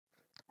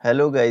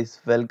Hello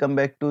guys, welcome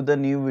back to the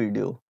new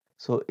video.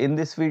 So in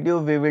this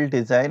video we will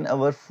design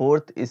our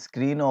fourth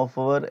screen of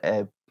our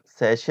app,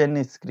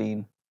 session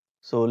screen.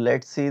 So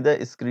let's see the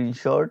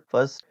screenshot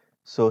first.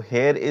 So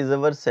here is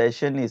our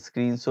session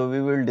screen. So we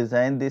will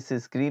design this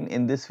screen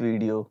in this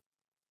video.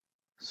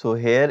 So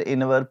here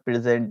in our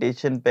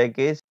presentation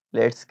package,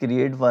 let's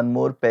create one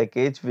more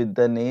package with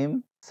the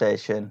name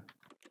session.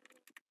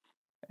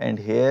 And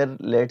here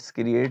let's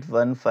create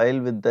one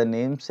file with the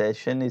name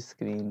session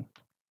screen.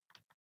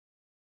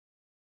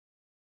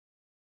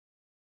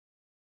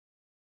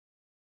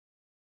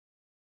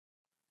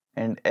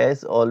 And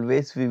as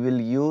always we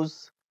will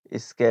use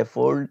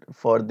scaffold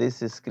for this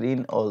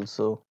screen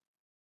also.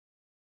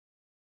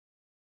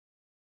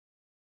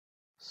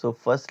 So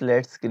first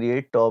let's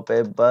create top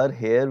app bar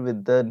here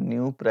with the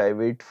new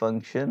private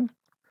function.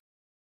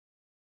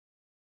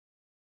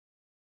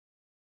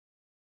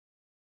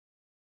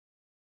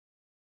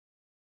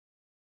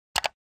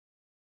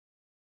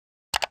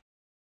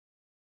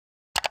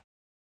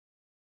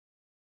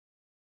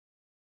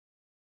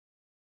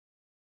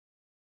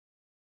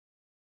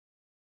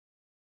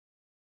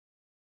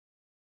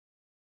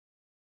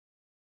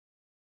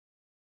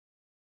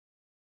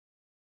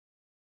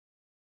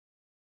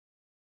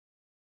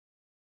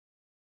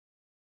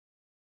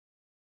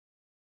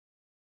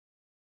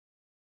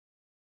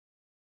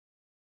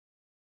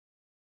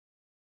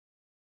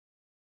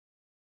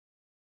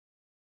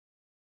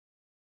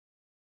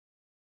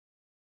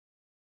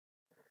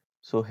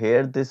 So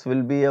here this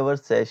will be our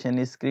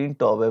session screen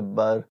top app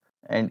bar,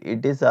 and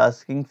it is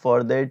asking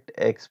for that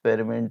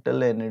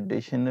experimental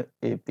annotation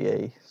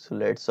API. So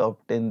let's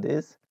obtain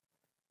this,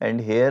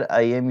 and here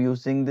I am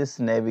using this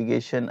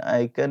navigation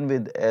icon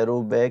with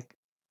arrow back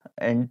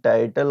and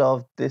title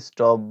of this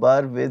top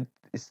bar with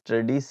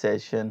study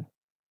session.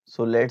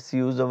 So let's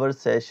use our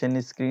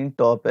session screen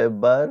top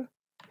app bar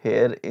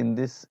here in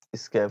this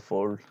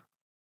scaffold.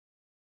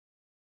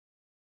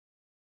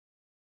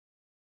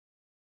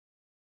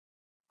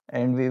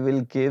 And we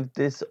will give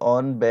this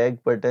on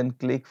back button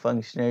click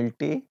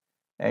functionality,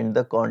 and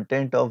the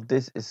content of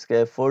this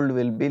scaffold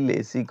will be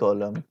lazy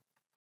column.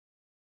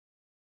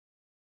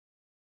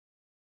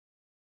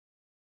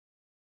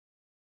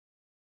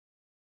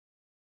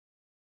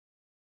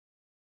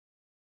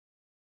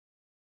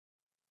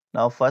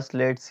 Now first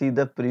let's see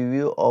the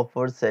preview of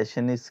our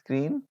session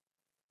screen.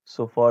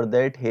 So for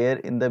that,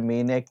 here in the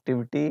main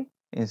activity,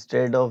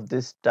 instead of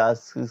this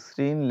task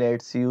screen,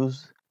 let's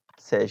use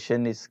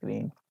session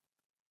screen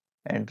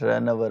and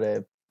run our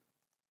app.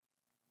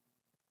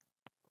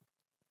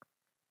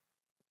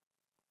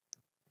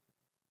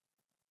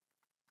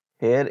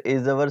 Here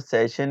is our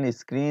session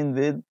screen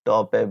with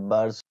top app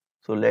bars.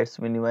 So let's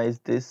minimize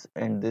this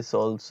and this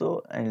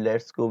also, and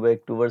let's go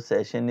back to our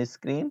session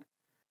screen.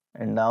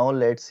 And now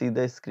let's see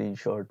the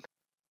screenshot.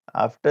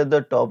 After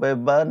the top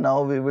app bar,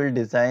 now we will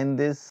design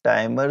this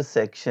timer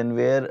section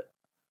where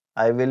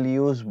I will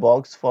use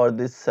box for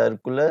this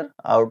circular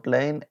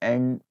outline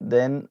and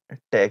then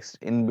text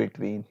in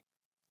between.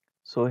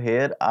 So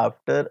here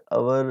after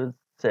our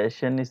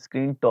session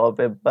screen top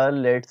app bar,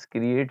 let's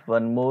create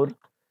one more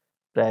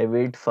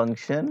private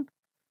function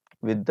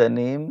with the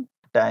name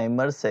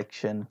timer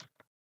section.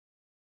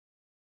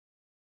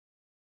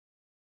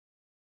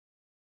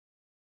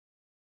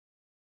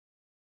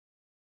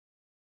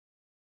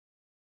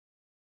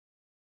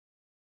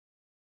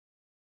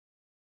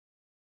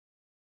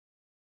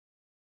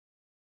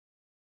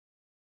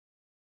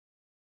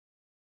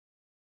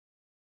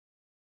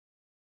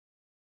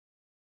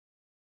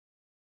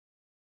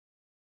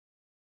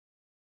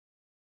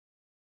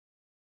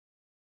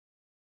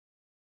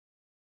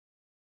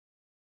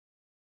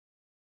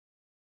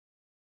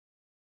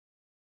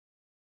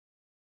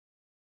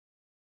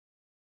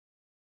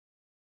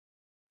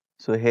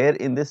 So here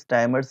in this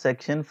timer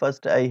section,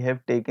 first I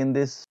have taken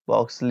this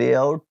box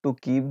layout to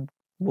keep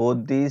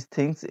both these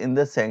things in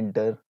the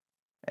center.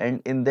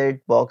 And in that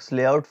box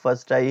layout,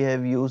 first I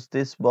have used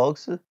this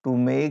box to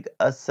make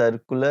a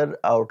circular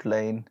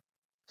outline.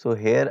 So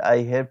here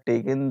I have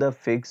taken the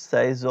fixed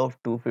size of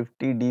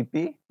 250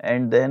 dp,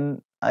 and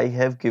then I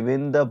have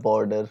given the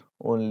border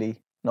only,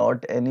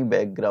 not any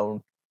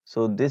background.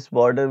 So this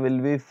border will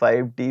be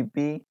 5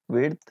 dp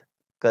width,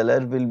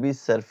 color will be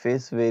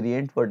surface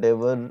variant,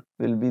 whatever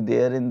will be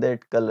there in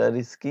that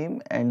color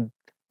scheme, and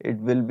it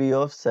will be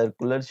of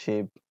circular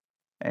shape.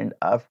 And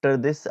after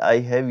this I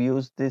have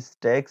used this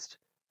text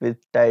with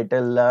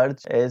title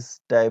large as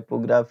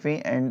typography,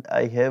 and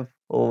I have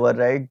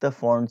override the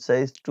font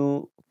size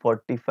to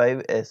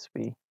 45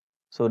 sp.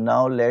 So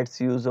now let's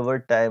use our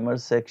timer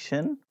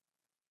section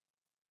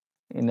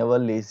in our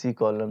lazy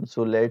column.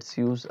 So let's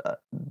use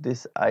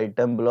this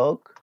item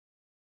block.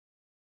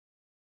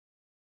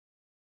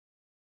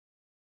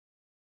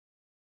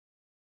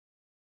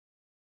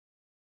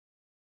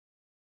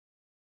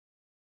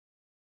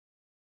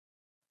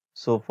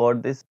 So for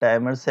this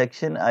timer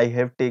section, I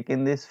have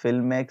taken this fill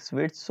max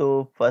width.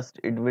 So first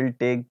it will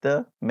take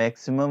the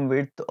maximum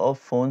width of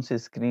phone's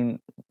screen,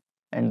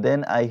 and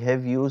then I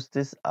have used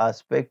this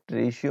aspect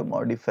ratio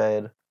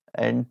modifier,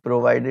 and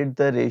provided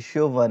the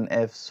ratio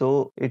 1f.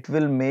 So it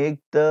will make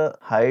the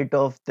height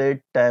of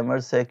that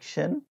timer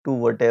section to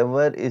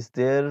whatever is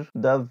there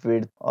the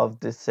width of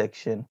this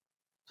section.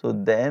 So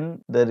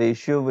then the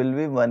ratio will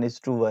be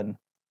 1:1.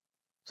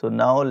 So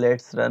now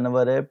let's run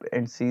our app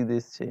and see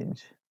this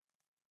change.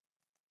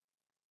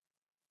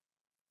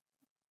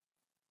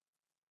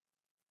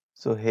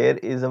 So here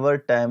is our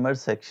timer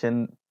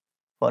section.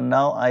 For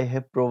now I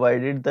have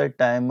provided the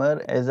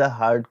timer as a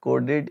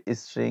hard-coded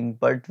string,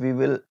 but we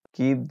will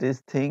keep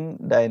this thing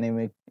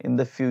dynamic in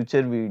the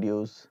future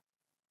videos.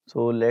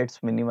 So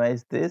let's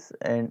minimize this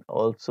and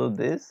also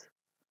this,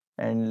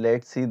 and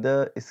let's see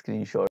the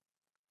screenshot.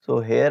 So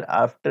here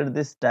after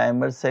this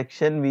timer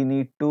section we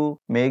need to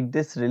make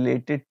this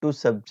related to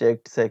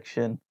subject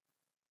section.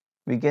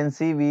 We can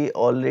see we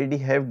already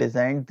have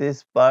designed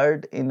this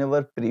part in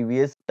our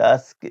previous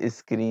task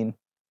screen.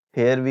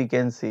 Here we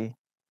can see.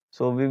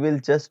 So we will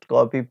just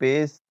copy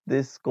paste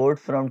this code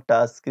from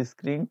task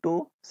screen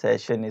to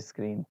session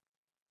screen.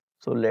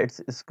 So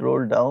let's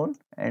scroll down,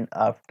 and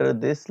after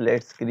this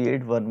let's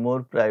create one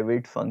more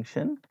private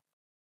function.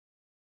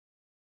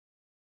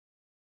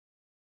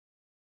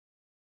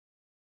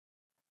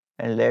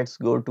 And let's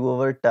go to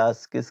our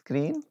task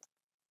screen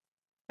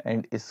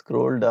and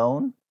scroll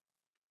down.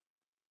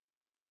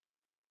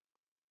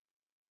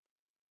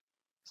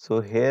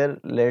 So here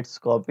let's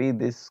copy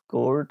this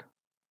code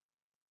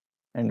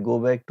and go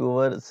back to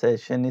our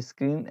session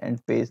screen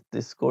and paste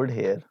this code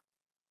here.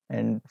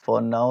 And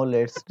for now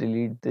let's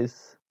delete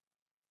this,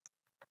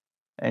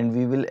 and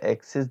we will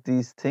access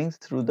these things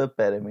through the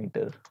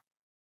parameter.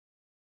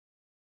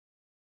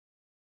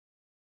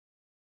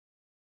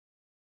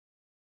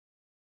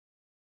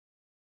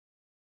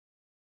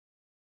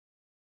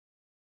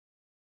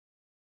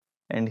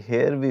 And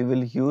here we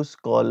will use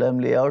column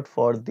layout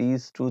for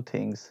these two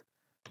things.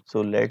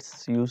 So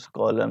let's use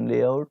column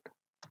layout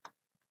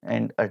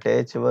and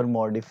attach our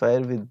modifier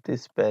with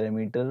this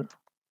parameter.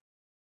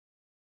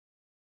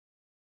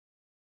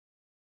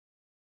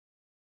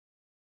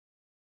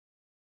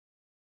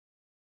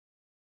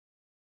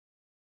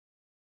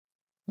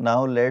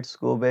 Now let's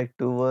go back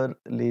to our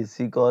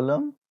lazy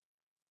column,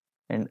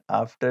 and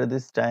after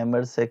this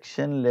timer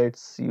section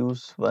let's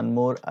use one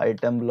more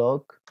item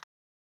block.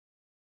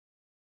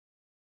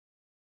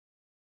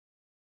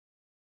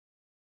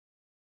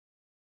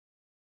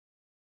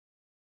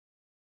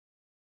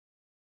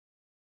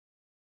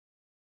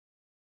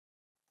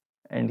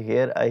 And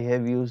here I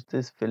have used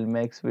this fill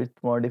max width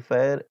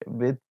modifier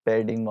with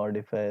padding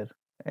modifier,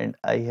 and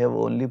I have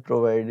only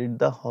provided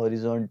the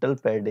horizontal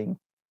padding.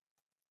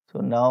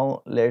 So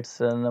now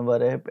let's run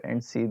our app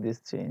and see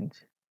this change.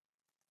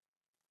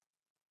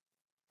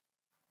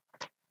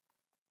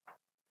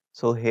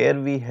 So here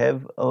we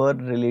have our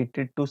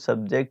related to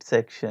subject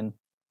section.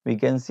 We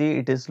can see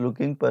it is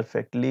looking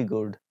perfectly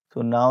good.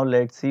 So now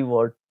let's see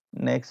what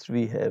next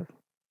we have.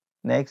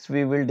 Next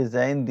we will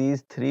design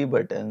these three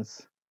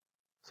buttons.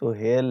 So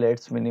here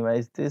let's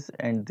minimize this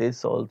and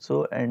this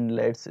also, and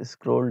let's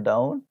scroll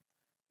down,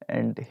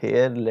 and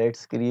here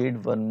let's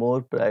create one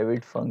more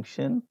private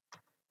function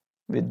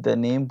with the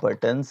name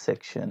buttons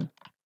section.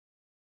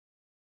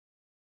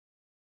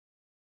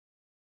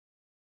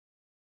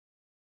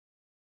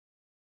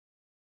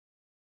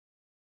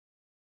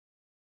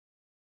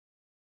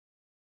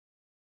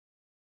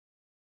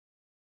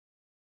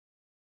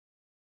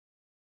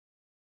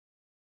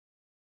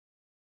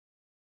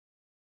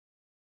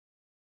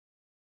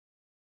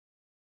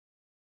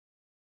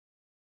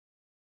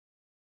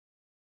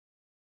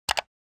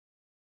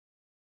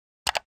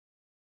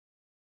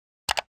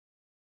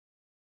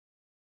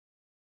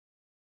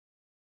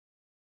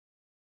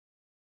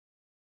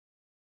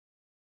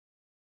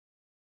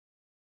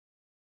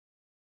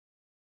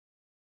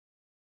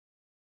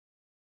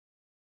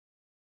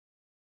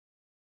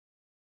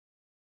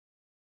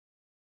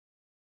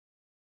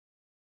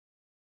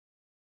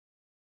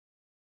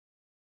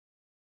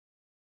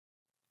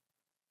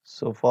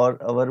 So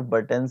for our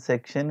button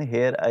section,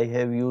 here I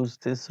have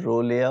used this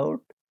row layout.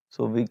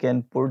 So we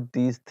can put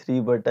these three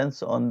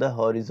buttons on the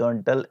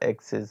horizontal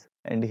axis,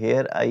 and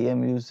here I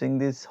am using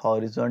this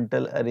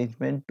horizontal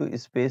arrangement to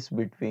space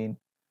between.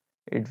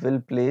 It will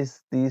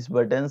place these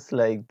buttons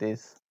like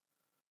this.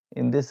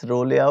 In this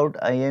row layout,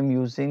 I am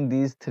using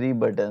these three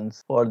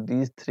buttons for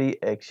these three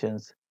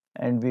actions,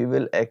 and we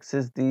will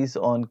access these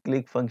on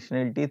click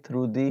functionality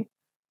through the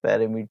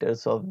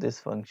parameters of this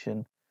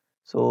function.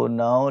 So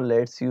now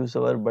let's use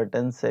our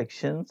button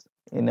sections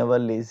in our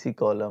lazy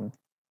column.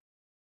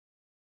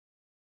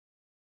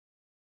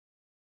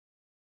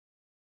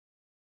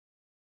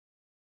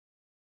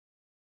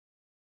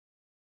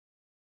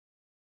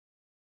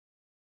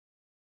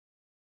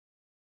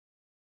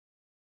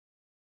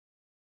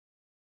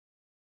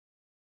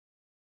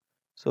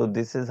 So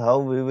this is how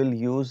we will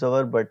use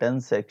our button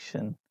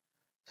section.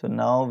 So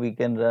now we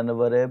can run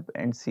our app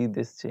and see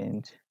this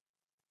change.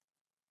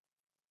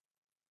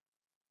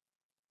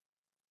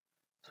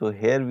 So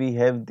here we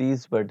have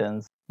these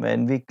buttons.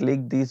 When we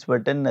click this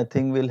button,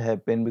 nothing will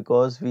happen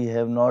because we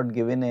have not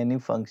given any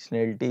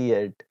functionality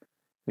yet.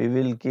 We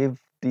will give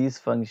these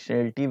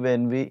functionality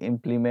when we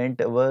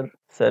implement our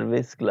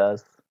service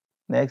class.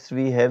 Next,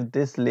 we have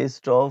this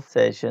list of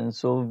sessions.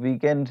 So we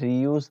can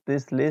reuse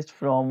this list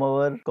from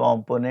our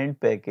component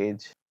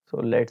package. So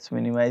let's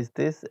minimize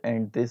this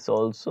and this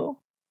also.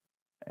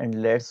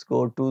 And let's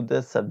go to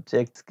the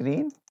subject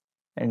screen.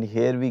 And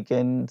here we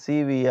can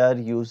see we are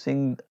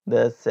using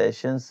the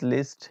sessions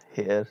list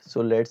here.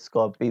 So let's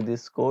copy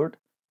this code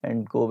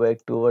and go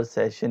back to our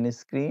session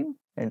screen.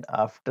 And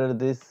after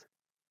this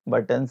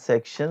button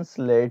sections,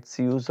 let's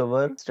use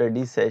our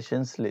study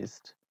sessions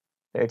list.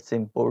 Let's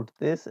import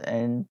this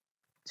and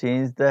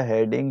change the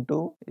heading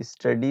to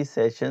study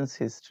sessions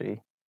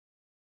history.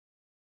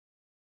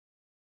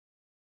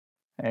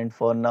 And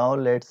for now,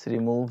 let's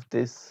remove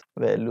this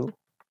value.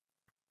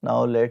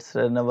 Now let's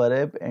run our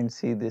app and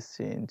see this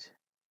change.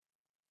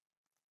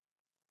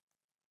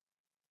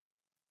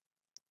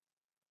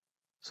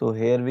 So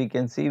here we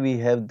can see we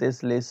have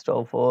this list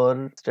of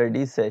our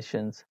study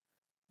sessions.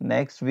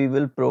 Next, we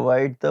will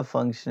provide the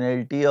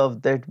functionality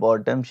of that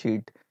bottom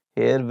sheet.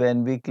 Here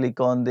when we click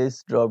on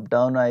this drop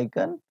down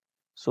icon,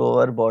 so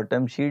our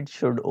bottom sheet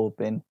should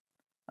open.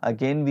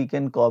 Again, we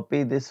can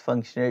copy this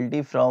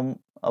functionality from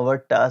our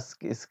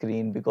task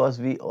screen because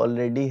we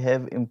already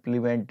have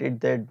implemented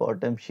that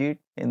bottom sheet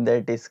in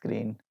that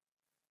screen.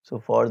 So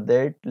for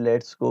that,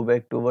 let's go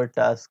back to our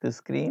task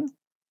screen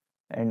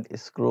and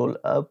scroll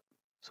up.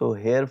 So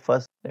here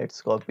first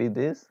let's copy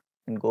this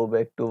and go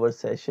back to our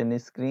session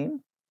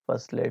screen.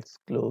 First let's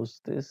close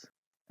this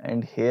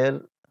and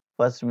here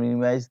first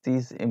minimize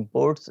these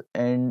imports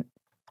and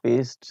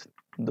paste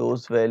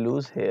those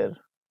values here.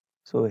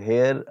 So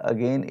here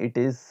again it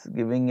is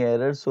giving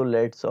error, so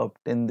let's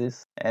opt in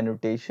this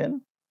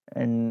annotation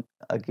and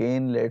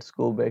again let's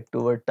go back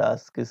to our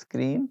task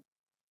screen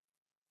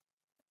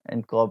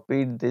and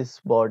copy this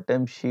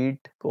bottom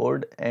sheet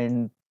code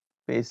and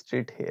paste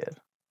it here.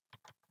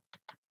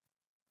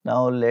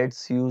 Now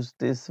let's use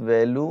this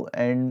value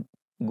and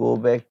go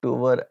back to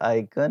our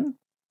icon.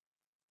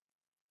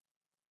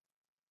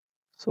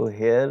 So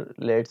here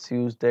let's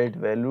use that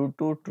value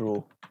to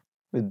true.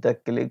 With the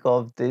click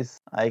of this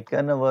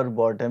icon, our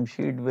bottom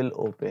sheet will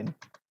open.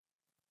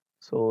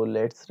 So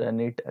let's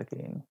run it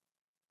again.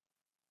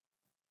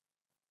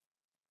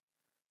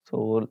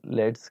 So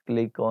let's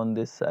click on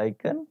this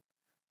icon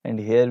and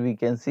here we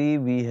can see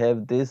we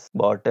have this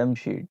bottom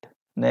sheet.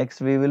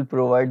 Next we will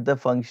provide the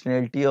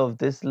functionality of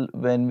this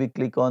when we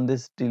click on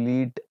this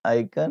delete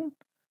icon.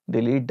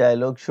 Delete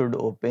dialog should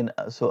open.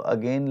 So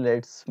again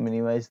let's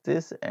minimize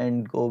this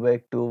and go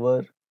back to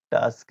our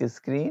task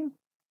screen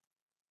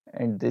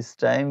and this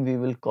time we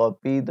will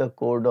copy the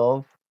code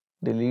of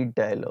delete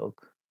dialog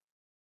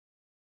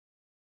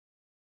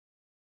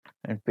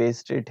and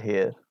paste it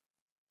here.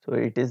 So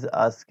it is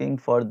asking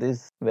for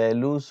this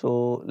value,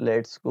 so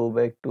let's go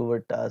back to our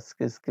task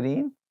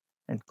screen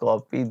and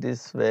copy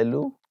this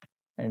value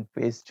and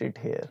paste it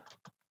here.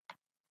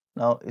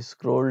 Now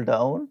scroll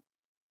down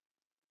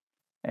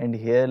and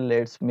here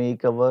let's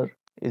make our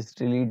is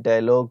delete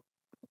dialog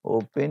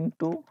open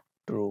to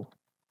true.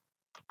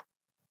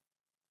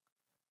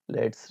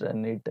 Let's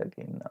run it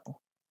again now.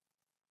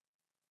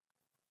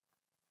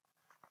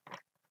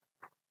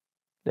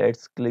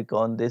 Let's click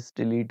on this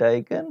delete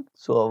icon.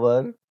 So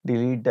our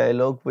delete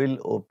dialog will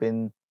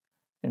open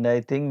and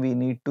I think we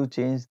need to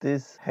change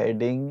this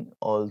heading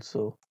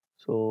also.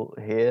 So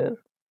here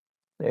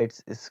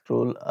let's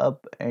scroll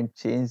up and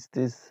change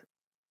this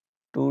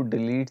to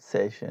delete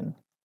session.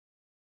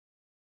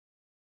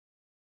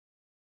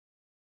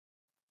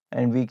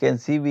 And we can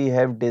see we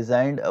have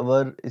designed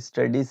our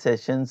study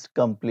sessions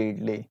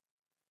completely.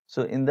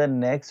 So in the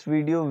next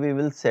video, we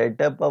will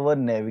set up our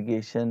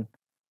navigation.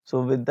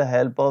 So with the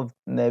help of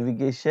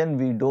navigation,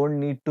 we don't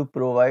need to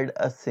provide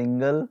a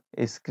single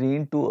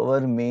screen to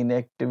our main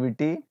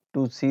activity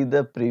to see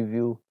the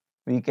preview.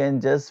 We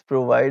can just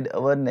provide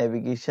our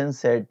navigation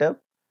setup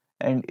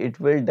and it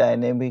will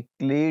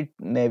dynamically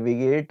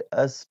navigate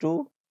us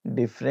to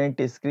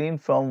different screen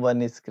from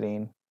one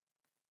screen.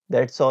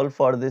 That's all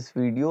for this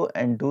video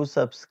and do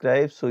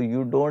subscribe so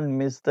you don't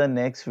miss the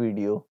next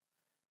video.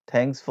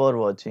 Thanks for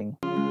watching.